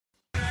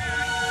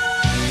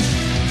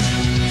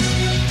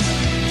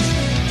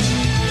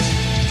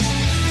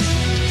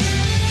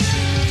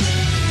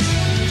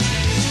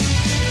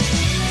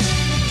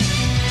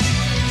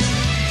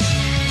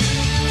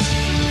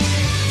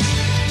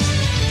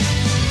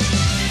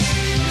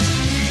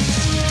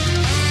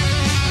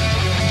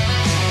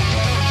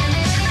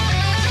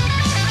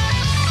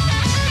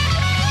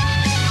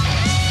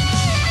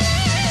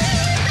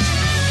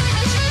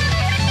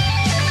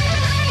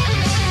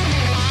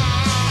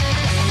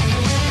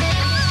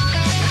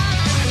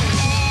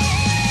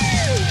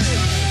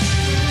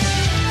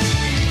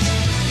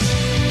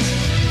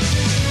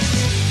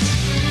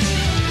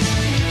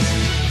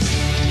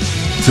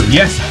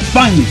yes,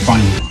 finally!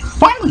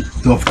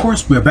 So of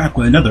course we're back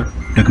with another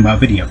Dokkan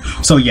video.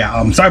 So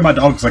yeah, sorry about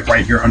the dogs like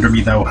right here under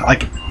me though.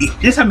 Like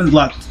this happens a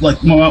lot,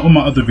 like with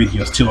my other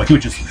videos too. Like he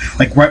was just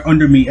like right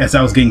under me as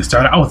I was getting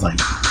started. I was like,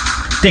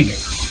 dang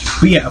it.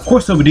 But yeah, of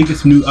course, so we did get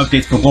some new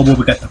updates for Global.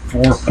 We got the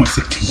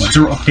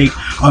 4.16.0 update.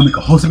 I'll make a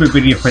whole separate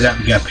video for that.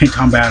 We got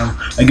Penton Battle.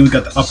 Again, we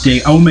got the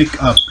update. I will make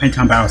a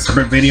Penton Battle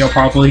separate video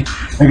probably.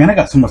 Again, I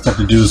got so much stuff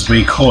to do this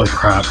week. Holy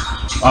crap.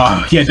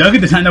 Yeah,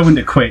 Dokkan does not know when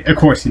to quit. Of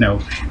course, you know,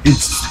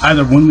 it's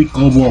either 1 week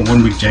Global or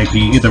 1 week JP,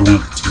 either one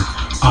of the two.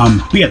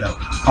 But yeah, though,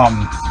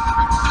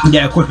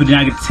 yeah, of course, we did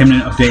not get the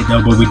 10-minute update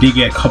though, but we did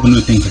get a couple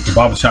new things like the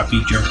Bobble Shop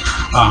feature,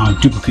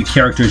 duplicate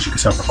characters you can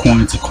sell for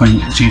coins, a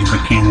coin exchange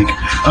mechanic.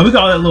 We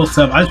got all that little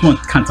stuff. I just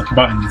want to kind of talk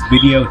about in this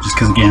video, just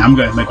because again, I'm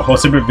gonna make a whole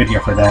separate video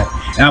for that,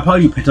 and I'll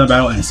probably do Penton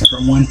Battle in a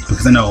separate one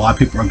because I know a lot of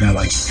people are gonna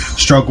like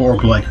struggle or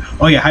be like,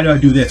 oh yeah, how do I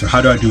do this or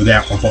how do I do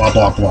that or blah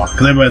blah blah,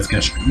 because everybody's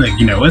gonna like,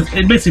 you know,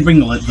 it basically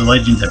bringing the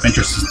Legends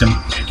Adventure system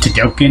to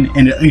Dokkan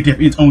in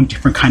its own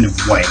different kind of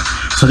way.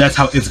 So that's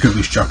how it's gonna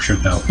be structured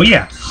though. But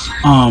yeah,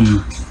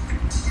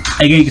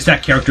 again, you can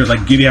stack characters, like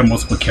if you have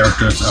multiple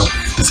characters of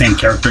the same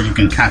character, you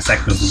can kind of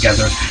stack those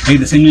together. And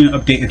the same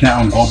update is now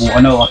on Global. I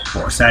know a lot of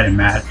people are sad and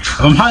mad.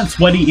 If I'm hot and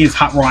sweaty is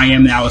hot where I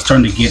am now. It's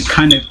starting to get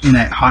kind of in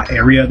that hot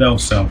area though,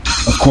 so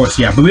of course,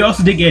 yeah. But we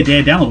also did get a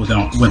day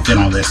download within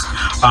all this.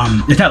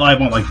 It's not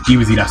live on like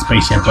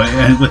DBZ.space yet,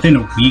 but within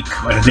a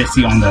week, like I did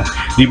see on the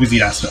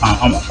DBZ, I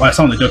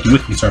saw on the Dokkan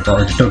Wiki server,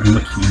 or just Dokkan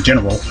Wiki in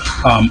general,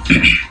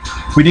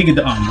 we did get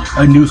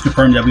the news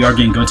confirmed that we are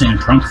getting Goten and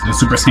Trunks, the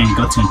Super Saiyan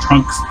Goten and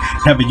Trunks,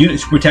 have a unit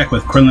super attack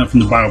with Krillin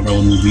from the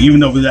BioBroly movie, even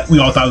though we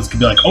all thought it was going to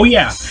be like, oh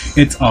yeah,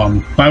 it's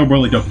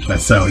BioBroly Dokkan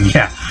Quest, so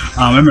yeah.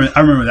 I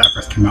remember that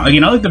first came out.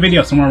 Again, I like the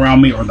video somewhere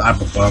around me or the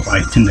app above.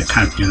 I tend to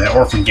kind of do that,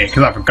 or forget,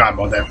 because I forgot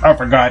about that. I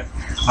forgot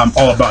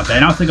all about that.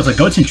 And I was thinking, like,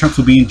 Goten and Trunks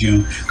will be in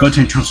June.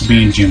 Goten and Trunks will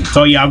be in June.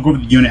 So yeah, I'll go over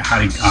the unit, how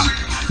to, I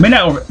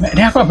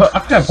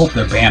forgot to post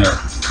the banner.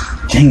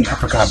 Dang, I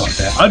forgot about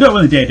that. I'll do it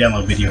when the day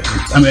download video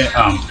hits. I mean,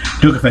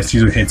 Dokkan Fest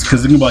user hits,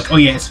 because they're gonna be like, oh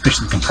yeah, it's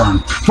officially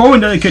confirmed. For all we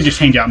know, they could just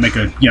change out and make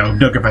a, you know,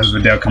 Dokkan Fest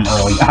video come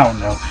early. I don't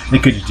know. They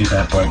could just do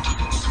that, but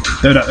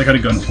they're gotta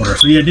go in order.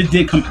 So yeah, it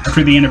did come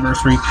after the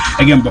anniversary.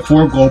 Again,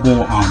 before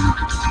Global,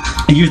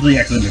 usually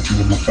actually let me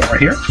move my foot right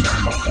here.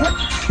 Sorry about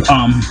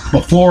that.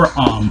 Before,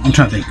 I'm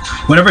trying to think.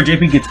 Whatever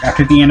JP gets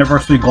after the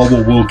anniversary,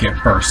 Global will get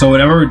first. So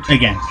whatever,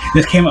 again,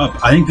 this came up,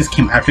 I think this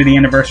came after the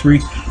anniversary.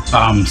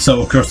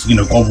 So of course, you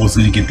know, Global is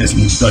going to get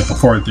this like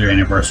before their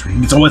anniversary.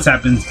 It's always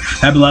happened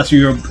last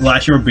year with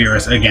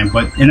Beerus again,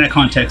 but in that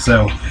context,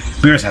 though,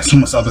 Beerus has so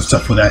much other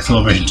stuff for that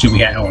celebration too. We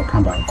had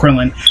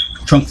Krillin.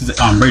 Trunks is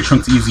Ray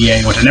Trunks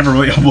EZA, which I never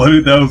really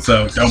uploaded though,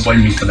 so don't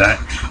blame me for that.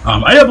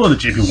 I uploaded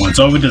the JP one,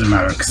 so it doesn't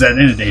matter, because at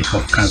the end of the day, it's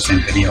both kind of the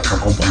same video for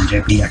Global and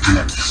JP. I kind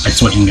of like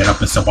switching it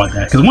up and stuff like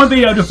that, because one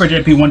video I do for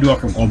JP, one do it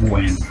for Global,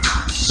 and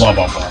blah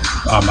blah blah.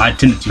 I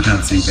tend to do kind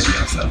of the same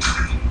video, so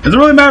does it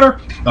really matter?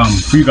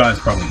 For you guys,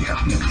 probably yeah.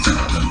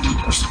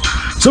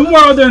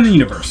 Somewhere out there in the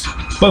universe.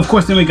 But of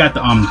course, then we got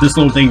the this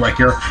little thing right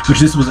here, which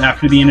this was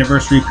after the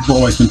anniversary. People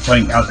always been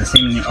playing out the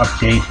same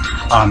update.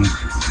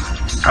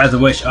 As I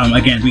wish,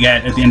 again, we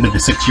got at the end of the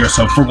 6th year,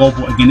 so for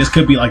Global, again, this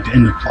could be like the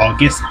end of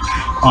August,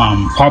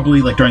 probably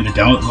like during the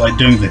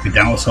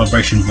download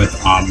celebration with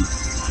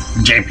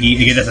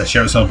JP. Again, that's a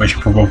shared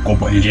celebration for both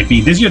Global and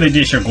JP. This year they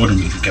did share Golden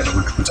Meat together,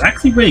 which was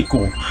actually really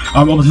cool.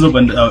 I was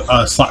open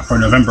a slot for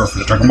November for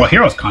the Dragon Ball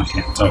Heroes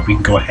content, so we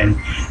can go ahead and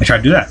try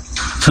to do that.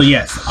 So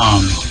yes,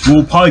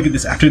 we'll probably get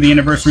this after the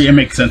anniversary. It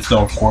makes sense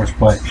though, of course,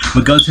 but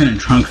with Goten and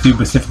Trunks, we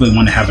specifically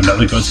want to have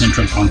another Goten and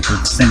Trunks on for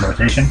the same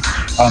rotation.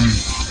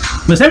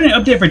 But 7-minute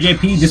update for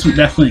JP, this one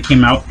definitely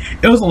came out.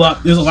 It was a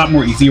lot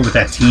more easier with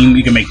that team.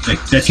 You can make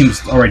that team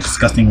was already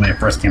disgusting when it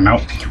first came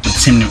out with the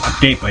 10-minute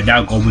update, but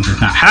now Global does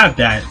not have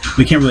that.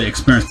 We can't really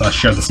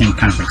share the same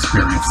kind of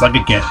experience. Like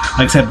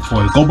I said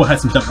before, Global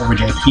has some stuff over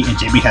JP, and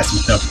JP has some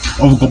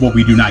stuff over Global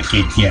we do not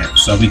get yet.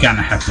 So we kind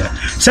of have to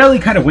sadly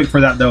kind of wait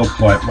for that though.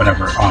 But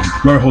whatever,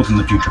 Lord holds in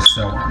the future.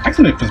 So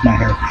actually, fix my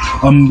hair.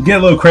 Get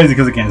a little crazy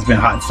because again, it's been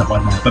hot and stuff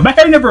like that. But my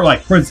hair never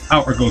like burns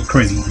out or goes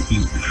crazy in the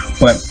heat.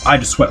 But I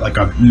just sweat like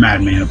a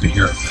madman up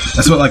here.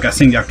 That's what like I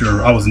sing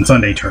after I was in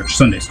Sunday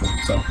school.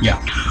 So yeah,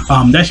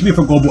 that should be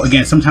for Global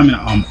again. Sometime in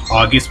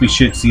August we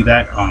should see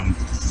that.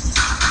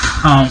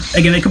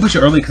 Again, they can push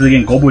it early because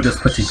again, Global just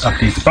puts these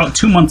updates about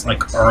 2 months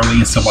like early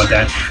and stuff like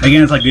that.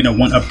 Again, it's like, you know,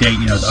 one update,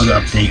 you know, the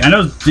other update. I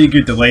know they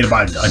get delayed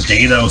about a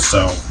day though,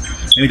 so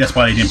maybe that's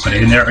why they didn't put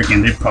it in there.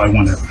 Again, they probably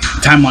want to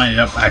timeline it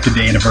up after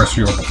the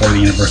anniversary or before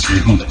the anniversary.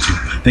 One of the two.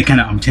 They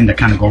kind of tend to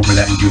kind of go over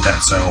that and do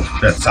that. So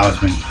that's how it's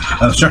been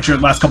structured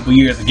the last couple of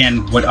years.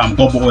 Again, what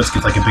Global always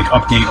gets like a big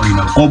update, or you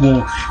know,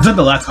 Global. It's like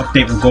the last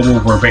update with Global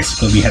where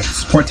basically we had the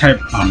support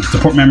type,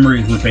 support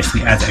memory, which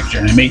basically adds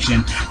extra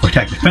animation,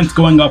 protect defense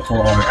going up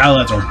for all your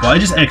allies, or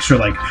just extra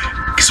like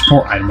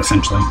support item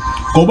essentially.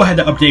 Global had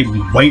to update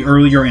way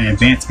earlier in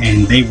advance,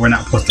 and they were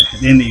not supposed to.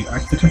 Then they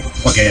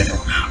okay,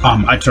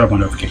 I turned up my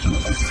notification.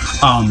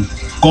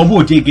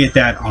 Global did get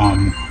that.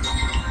 I'm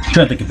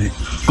trying to think of it.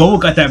 Global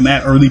got that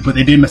mad early, but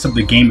they did mess up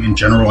the game in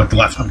general. Like the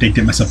last update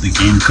did mess up the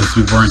game because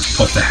we weren't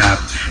supposed to have,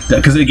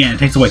 because again, it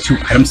takes away 2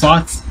 item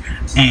slots,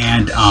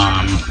 and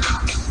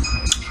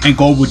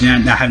Global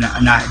didn't have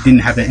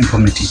that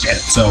implemented yet.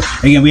 So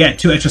again, we had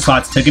 2 extra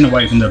slots taken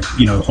away from the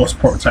the whole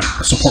support type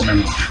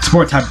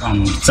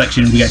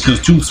section. We got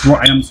those 2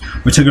 support items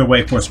we took it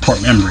away for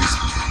support memories.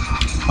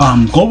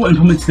 Global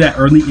implemented that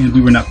early, and we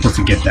were not supposed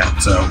to get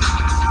that. So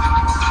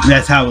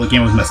that's how the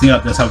game was messing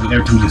up. That's how every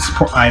time we use a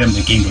support item,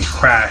 the game would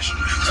crash.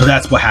 So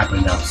that's what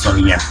happened though. So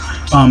yeah.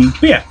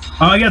 But yeah.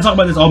 I gotta talk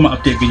about this all in my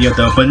update video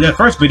though, but in the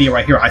first video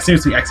right here, I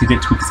seriously actually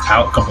did tweet this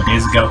out a couple of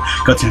days ago,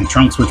 Goten and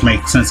Trunks, which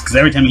makes sense because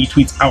every time he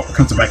tweets out or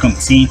comes back on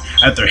the scene,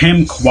 either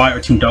him, Kawaii,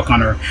 or Team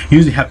Dokkan, he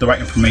usually have the right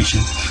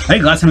information. I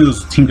think last time it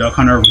was Team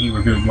Dokkan he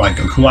reviewed like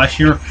Goku last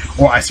year,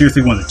 or I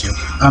seriously wanted to.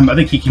 I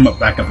think he came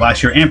back up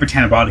last year, and for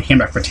Tanabata, he came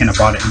back for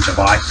Tanabata in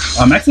July.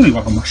 Actually, let me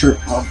walk on my shirt.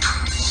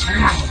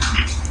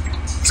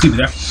 Excuse me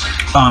there.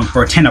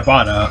 For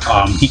Tanabata,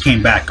 he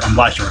came back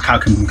last year,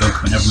 Kaioken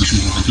Goku and Evolution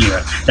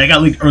Vegeta. That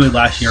got leaked early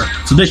last year.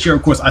 So this year,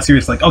 of course, I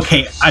seriously like,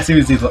 okay, I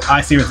seriously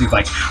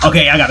like,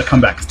 okay, I gotta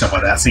come back and stuff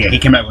like that. So yeah, he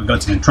came back with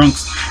Goten and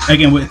Trunks.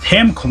 Again, with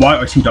him,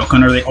 Kawaii, or Team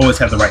Dokkan, they always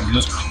have the right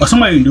news. Or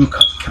somebody new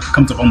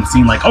comes up on the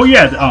scene like, oh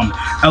yeah,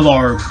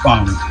 LR,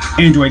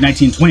 Android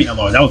 1920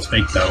 LR, that was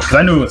fake though. Because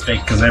I knew it was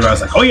fake because everybody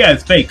was like, oh yeah,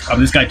 it's fake.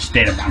 This guy just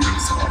data mined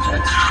and stuff like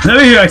that. That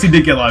video actually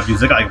did get a lot of views.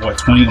 They got like, what,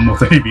 20,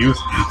 almost 30 views?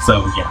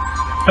 So yeah.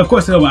 Of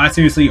course, though, when I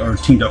seriously or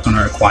Team Dokkan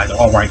are acquired, they're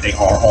all right. They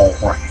are all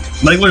right.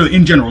 Like literally,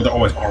 in general, they're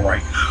always all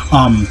right.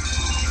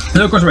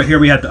 So of course, right here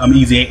we have the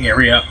EZA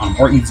area,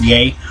 or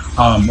EZA,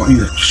 or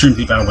either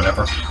ExtremeZ battle,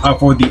 whatever.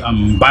 For the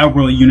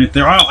BioBroly unit,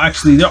 they're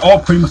all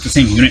pretty much the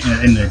same unit at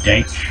the end of the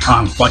day.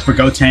 Like for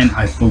Goten,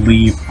 I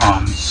believe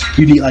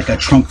you need like a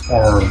Trunks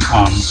or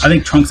I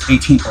think Trunks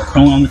 18 or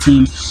Krillin on the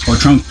team, or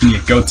Trunks you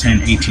need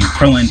Goten 18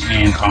 Krillin,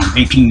 and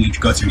 18 needs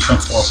Goten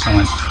Trunks or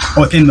Krillin,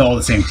 or within all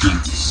the same team.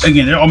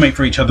 Again, they're all made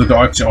for each other. They're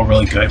actually all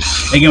really good.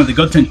 Again, with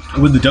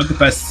the Dokkan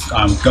Fest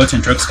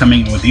Goten Trunks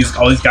coming with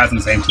all these guys on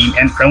the same team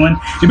and Krillin,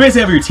 you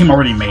basically have your team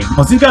already made.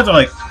 Because these guys are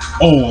like,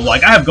 oh,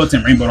 like I have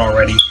Goten Rainbow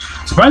already.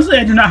 Surprisingly,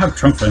 I do not have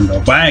Trunks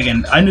Rainbow, but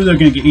again, I knew they were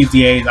gonna get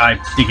EZAs.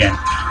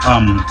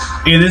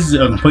 This is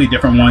a completely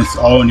different one. It's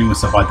all new and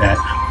stuff like that.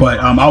 But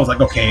I was like,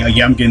 okay,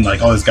 yeah, I'm getting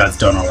like all these guys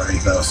done already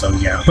though. So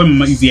yeah, put them in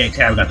my EZA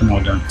tab, got them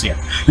all done. So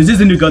yeah, this is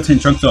the new Goten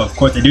Trunks though. Of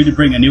course, they do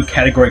bring a new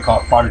category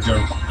called Prodigy.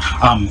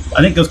 I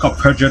think it was called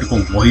Prodigy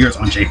Warriors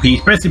on JP.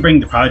 It's basically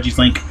bringing the Prodigy's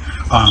link.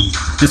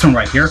 This one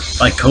right here,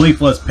 like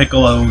Caulifla's,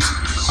 Piccolos,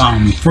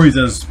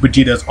 Frieza's,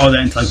 Vegeta's, all that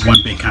into like one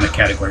big kind of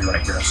category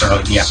right here.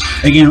 So yeah,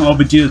 again, all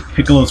Vegeta's,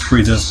 Piccolos,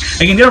 Frieza's.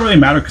 Again, they don't really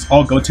matter because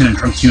all Goten and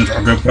Trunks units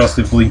are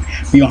relatively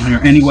be on here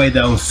anyway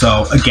though.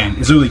 So again,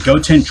 it's really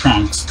Goten,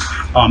 Trunks.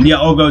 Yeah,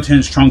 all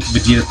Goten's, Trunks,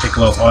 Vegeta's,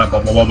 Piccolos, all that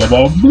blah blah blah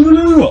blah blah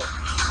blah.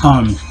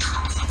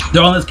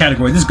 They're all in this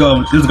category. This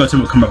Goten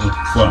will come up with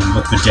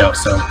Vegeta,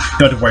 so you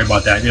don't have to worry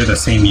about that. They're the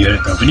same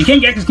unit though, but you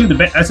can't get the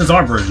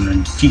SSR version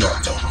in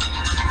T-Dog, so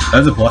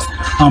that's a plus.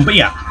 But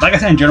yeah, like I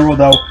said, in general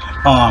though,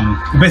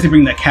 basically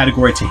bring that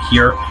category to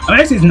here. I mean,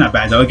 actually, it's not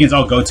bad though. Against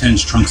all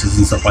Goten's, Trunks,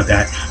 and stuff like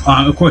that.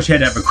 Of course, you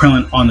had to have a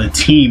Krillin on the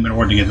team in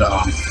order to get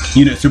the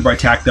unit super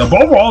attack though.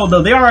 But overall,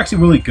 though, they are actually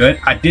really good.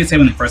 I did say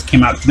when they first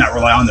came out, do not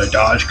rely on their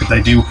dodge because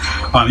they do.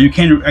 You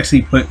can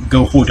actually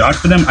go full dodge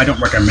for them. I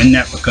don't recommend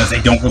that because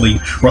they don't really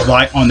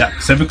rely on that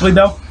specifically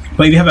though.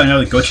 But if you have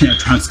another Goten or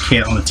Trunks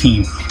kid on the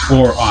team,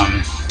 or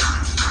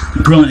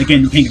Krillin,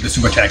 again, you can't get the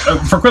super attack.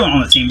 For Krillin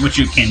on the team, which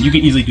you can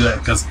easily do that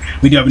because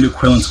we do have a new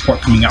Krillin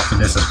support coming out for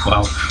this as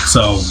well.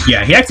 So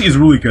yeah, he actually is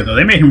really good though.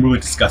 They made him really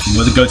disgusting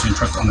with the Goten and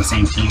Trunks on the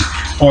same team.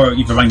 Or if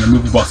you're running the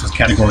movie bosses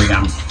category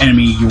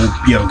enemy, you'll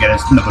be able to get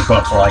another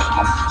buff for like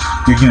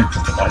your unit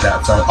and stuff like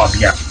that. So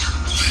yeah.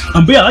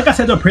 But yeah, like I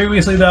said though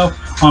previously though,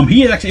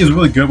 he is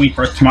really good when he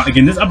first came out.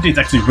 Again, this update's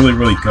actually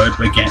really good.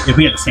 But again, if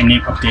we had the same name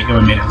update, it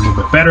would have made it a little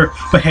bit better.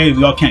 But hey,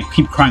 we all can't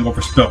keep crying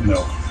over spilt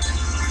milk.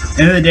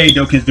 End of the day,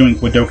 Dokkan's doing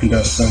what Dokkan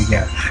does. So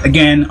yeah,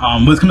 again,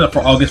 what's coming up for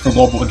August for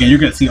Global? Again, you're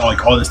gonna see all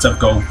this stuff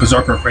go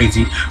berserker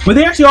crazy, but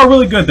they actually are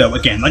really good though.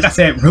 Again, like I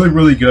said,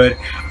 really good.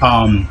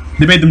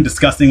 They made them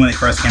disgusting when they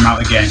first came out.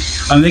 Again,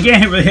 they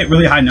can't hit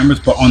really high numbers,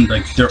 but on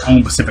like their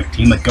own specific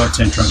team, like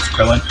Goten, Trunks,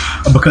 Krillin,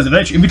 because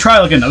eventually, if you try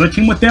like another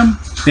team with them,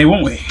 they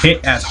won't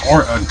hit as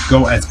hard or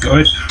go as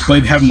good. But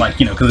if you have them like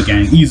because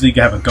again, easily you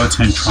can have a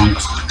Goten,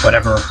 Trunks,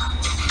 whatever.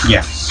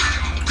 Yeah.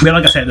 But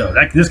like I said though,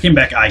 this came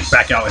back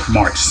out in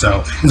March,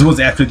 so this was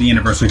after the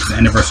anniversary, because the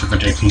anniversary for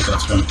JP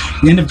goes from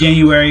the end of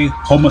January,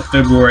 whole month of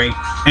February,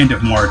 end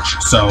of March.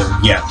 So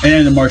yeah, and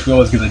end of March we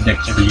always get the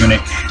next every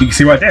unit. You can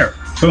see right there,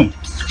 boom.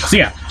 So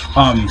yeah,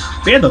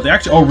 but yeah though, they're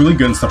actually all really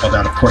good and stuff like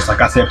that. Of course, like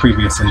I said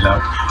previously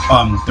though,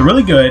 they're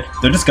really good.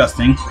 They're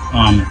disgusting.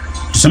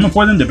 Summon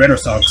for them, the banner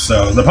sucks,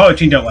 so they'll probably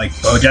change out like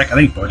Bojack. I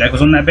think Bojack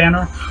was on that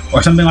banner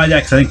or something like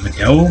that, because I think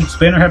Vidal's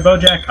banner had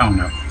Bojack. I don't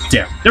know. So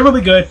yeah, they're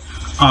really good.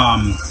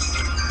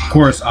 Of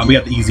course, we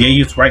have the EZA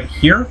units right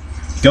here.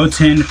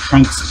 Goten,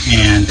 Trunks,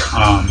 and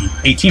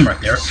 18 right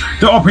there.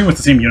 They're all pretty much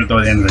the same unit though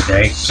at the end of the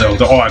day, so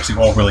they're all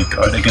actually all really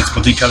good against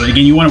with each other.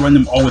 Again, you want to run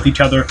them all with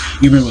each other,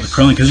 even with the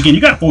Krillin, because again,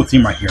 you got a full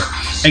team right here.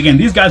 Again,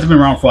 these guys have been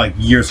around for like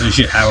years, so you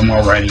should have them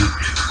already.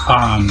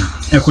 And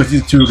of course,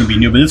 these two are going to be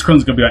new, but this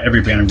Krillin's going to be on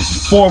every banner moving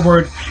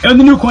forward. And with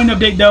the new coin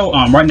update though,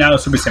 right now the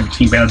Super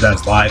 17 banner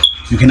that's live.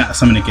 You cannot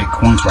summon to get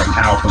coins right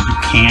now, but you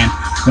can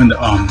when the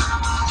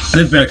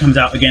this banner comes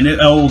out. Again, it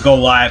will go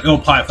live. It will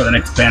apply for the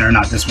next banner,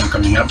 not this one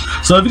coming up.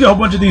 So if you get a whole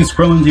bunch of these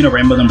Krillins, you know,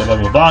 rainbow them, blah blah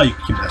blah blah, you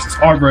can keep the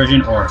SSR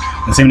version, or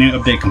the same name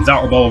update comes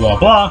out, or blah blah blah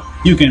blah.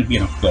 You can, you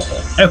know, go.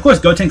 And of course,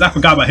 Goten, I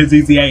forgot about his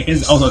EZA.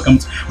 His also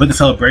comes with the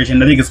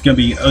celebration. I think it's gonna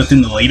be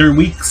within the later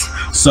weeks.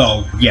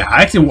 So yeah,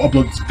 I actually will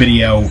upload this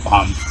video.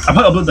 I'll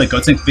probably upload the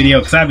Goten video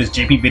because I have his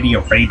JP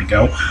video ready to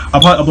go. I'll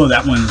probably upload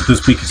that one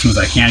this week as soon as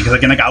I can, because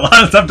again, I got a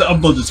lot of stuff to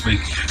upload this week.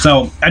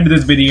 So after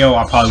this video,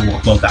 I'll probably will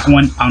upload that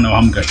one. I don't know how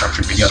I'm gonna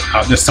structure videos.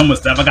 There's so much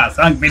stuff. I got a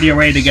Sonic video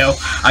ready to go.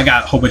 I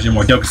got a whole bunch of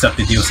more Dokkan stuff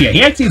to do. So yeah,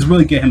 he actually is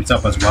really good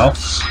himself as well.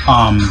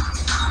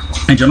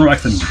 In general,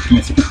 actually,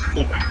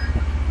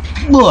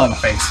 on the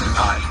face.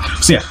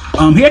 So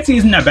yeah, he actually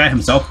isn't that bad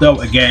himself though.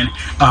 Again,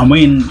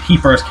 when he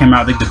first came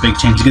out, I think the big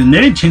change, again,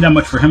 they didn't change that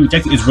much for him. He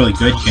actually is really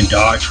good. He can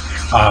dodge.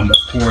 Of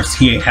course,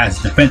 he has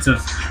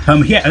defensive.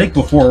 I think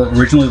before,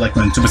 originally, like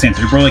when Super Saiyan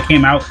 3 Broly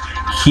came out,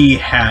 he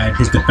had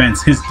his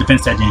defense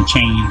that didn't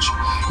change,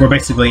 where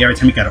basically every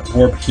time he got an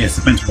orb, his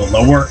defense will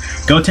lower.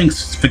 Goten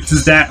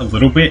fixes that a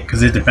little bit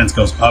because his defense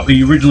goes up.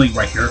 He originally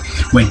right here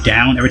went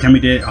down every time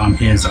he did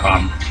his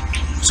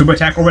super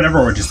attack or whatever,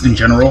 or just in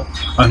general.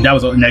 That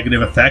was a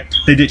negative effect.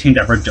 They did change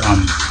that for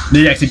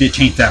they actually did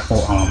change that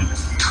for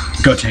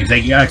Goten.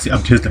 They actually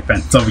upped his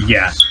defense. So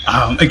yeah,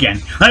 again,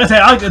 like I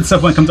said, I like good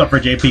stuff when it comes up for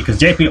JP, because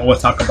JP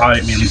always talk about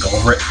it, mainly go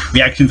over it.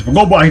 Reactions for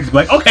Global, he's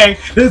like, okay,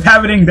 this is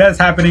happening, that's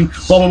happening,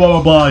 blah blah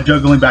blah blah blah,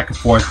 juggling back and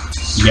forth.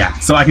 Yeah,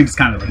 so I can just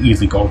kind of like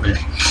easily go over it.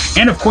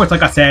 And of course,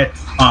 like I said,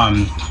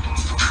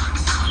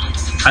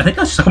 I think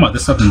I should talk about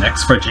this stuff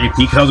next for JP,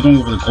 because I was going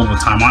over the global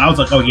timeline. I was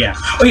like, oh yeah,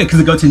 because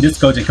the Goten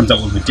comes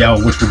out with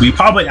Videl, which will be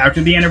probably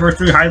after the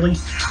anniversary, highly.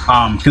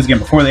 Because again,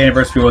 before the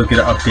anniversary, we'll get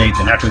an update,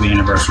 then after the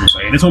anniversary. So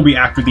yeah, this will be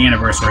after the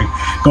anniversary.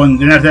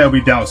 Then after that, will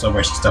be down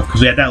celebration stuff,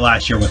 because we had that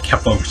last year with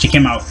Keflo. She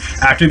came out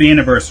after the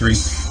anniversary,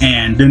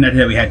 and then after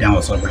that, we had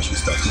download celebration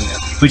stuff. So yeah,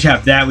 we should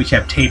have that. We should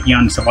have Tapion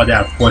and stuff like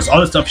that. Of course, all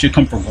this stuff should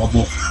come for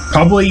global,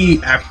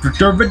 probably after.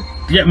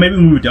 Yeah, maybe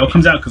when Videl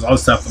comes out, because all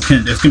this stuff,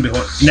 there's going to be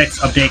a next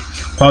update,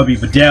 probably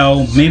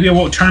Videl, maybe a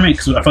World Tournament,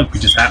 because I feel like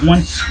we just had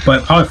one,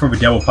 but probably for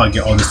Videl, we'll probably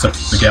get all this stuff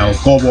for Videl.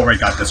 Global already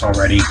got this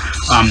already.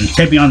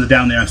 Tapion's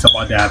down there and stuff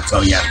like that,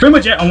 so yeah, pretty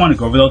much it I want to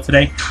go over though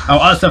today.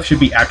 All this stuff should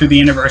be after the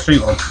anniversary,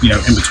 or, you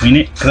know, in between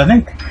it, because I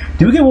think,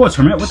 did we get World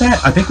Tournament with that?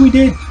 I think we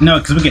did. No,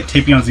 because we get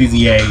Tapion's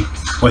EZA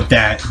with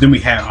that, then we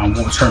had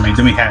World Tournament,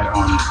 then we had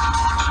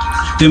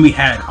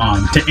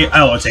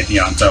LO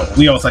Tapion, so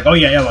we always like, oh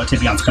yeah, LO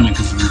Tapion's coming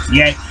because of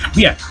EZA. But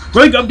yeah,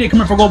 really good update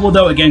coming for Global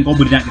though. Again,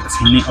 Global did not get the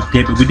same name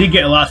update, but we did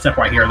get a lot of stuff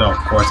right here though, of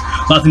course.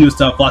 Lots of new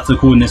stuff, lots of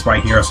coolness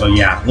right here, so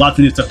yeah, lots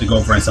of new stuff to go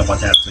over and stuff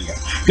like that, so yeah.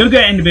 Gonna go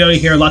ahead and end the video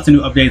here, lots of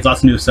new updates,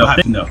 lots of new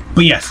stuff, no.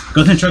 But yes,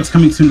 Goten Trunks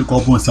coming soon to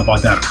Global and stuff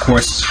like that, of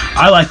course.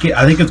 I like it,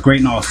 I think it's great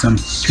and awesome.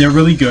 They're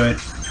really good.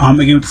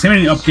 Again, with the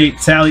same update,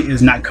 Sally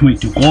is not coming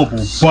to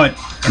Global, but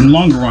in the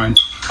long run,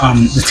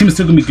 the team is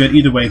still gonna be good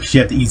either way, because you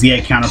have the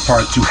EZA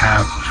counterparts. You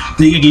have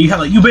again,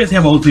 you basically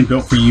have a whole team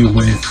built for you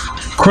with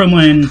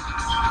Krillin,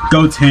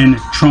 Goten,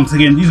 Trunks.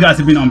 Again, these guys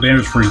have been on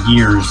banners for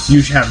years.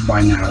 You should have it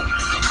by now.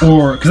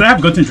 Or because I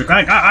have Goten Trunks,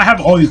 I have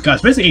all these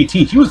guys. Basically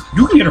 18. You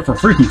can get her for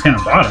free from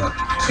Tanabata,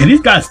 and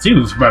these guys too,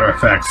 as a matter of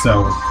fact.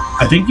 So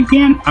I think you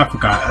can. I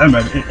forgot.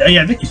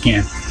 Yeah, I think you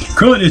can.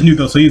 Krillin is new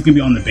though, so he's gonna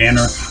be on the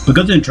banner. But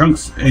Goten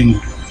Trunks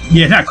and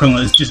yeah, not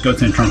Krillin, it's just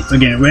Goten Trunks.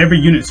 Again, whenever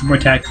unit super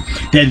attack,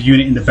 they have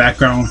unit in the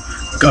background.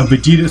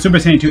 Vegeta, Super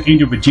Saiyan 2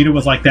 Angel Vegeta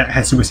was like that,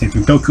 has Super Saiyan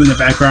 3 Goku in the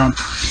background.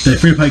 The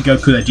free-to-play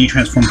Goku that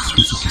G-transforms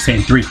from Super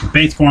Saiyan 3 to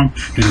base form.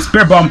 There's a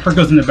Spirit Bomb, Herc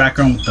goes in the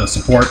background with the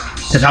support.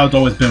 That's how it's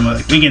always been.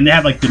 Like, again, they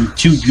have like the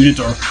two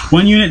units, or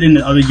one unit and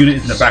the other unit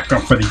is in the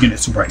background for the unit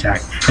super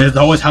attack. And that's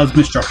always how it's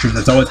been structured,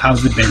 that's always how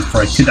it's been for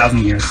like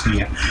 10,000 years, so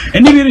yeah.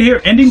 Ending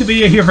the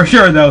video here for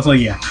sure though, so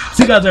yeah.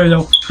 See you guys there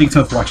though, thanks so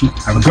much for watching,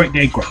 have a great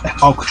day, great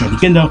all control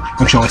again though,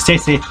 make sure you always stay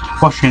safe,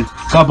 wash your hands,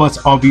 God bless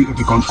all of you if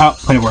you're going out,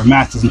 plenty of wear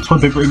masks and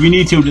toilet paper if you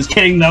need to, I'm just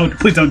kidding though,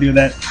 please don't do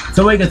that.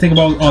 So what you guys think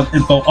about all the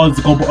info, all this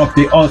global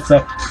update, all this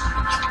stuff?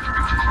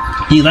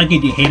 Do you like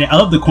it? Do you hate it? I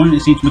love the coin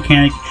exchange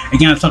mechanic.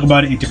 Again, I'll talk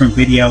about it in a different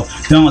video.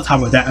 Then on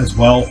top of that as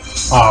well,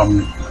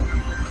 then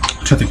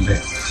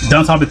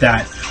on top of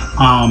that,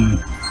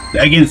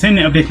 again, same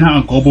update not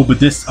on global, but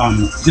this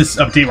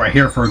update right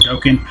here for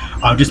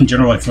Dokkan, just in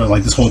general, like for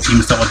like this whole team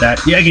and stuff like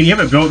that. Yeah, again, you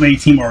have a built made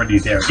team already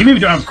there. Even if you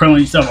don't have Krillin,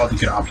 you still have all the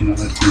good options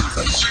on the team.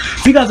 So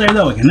see you guys later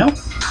though. Again, no,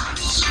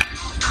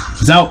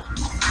 it's out.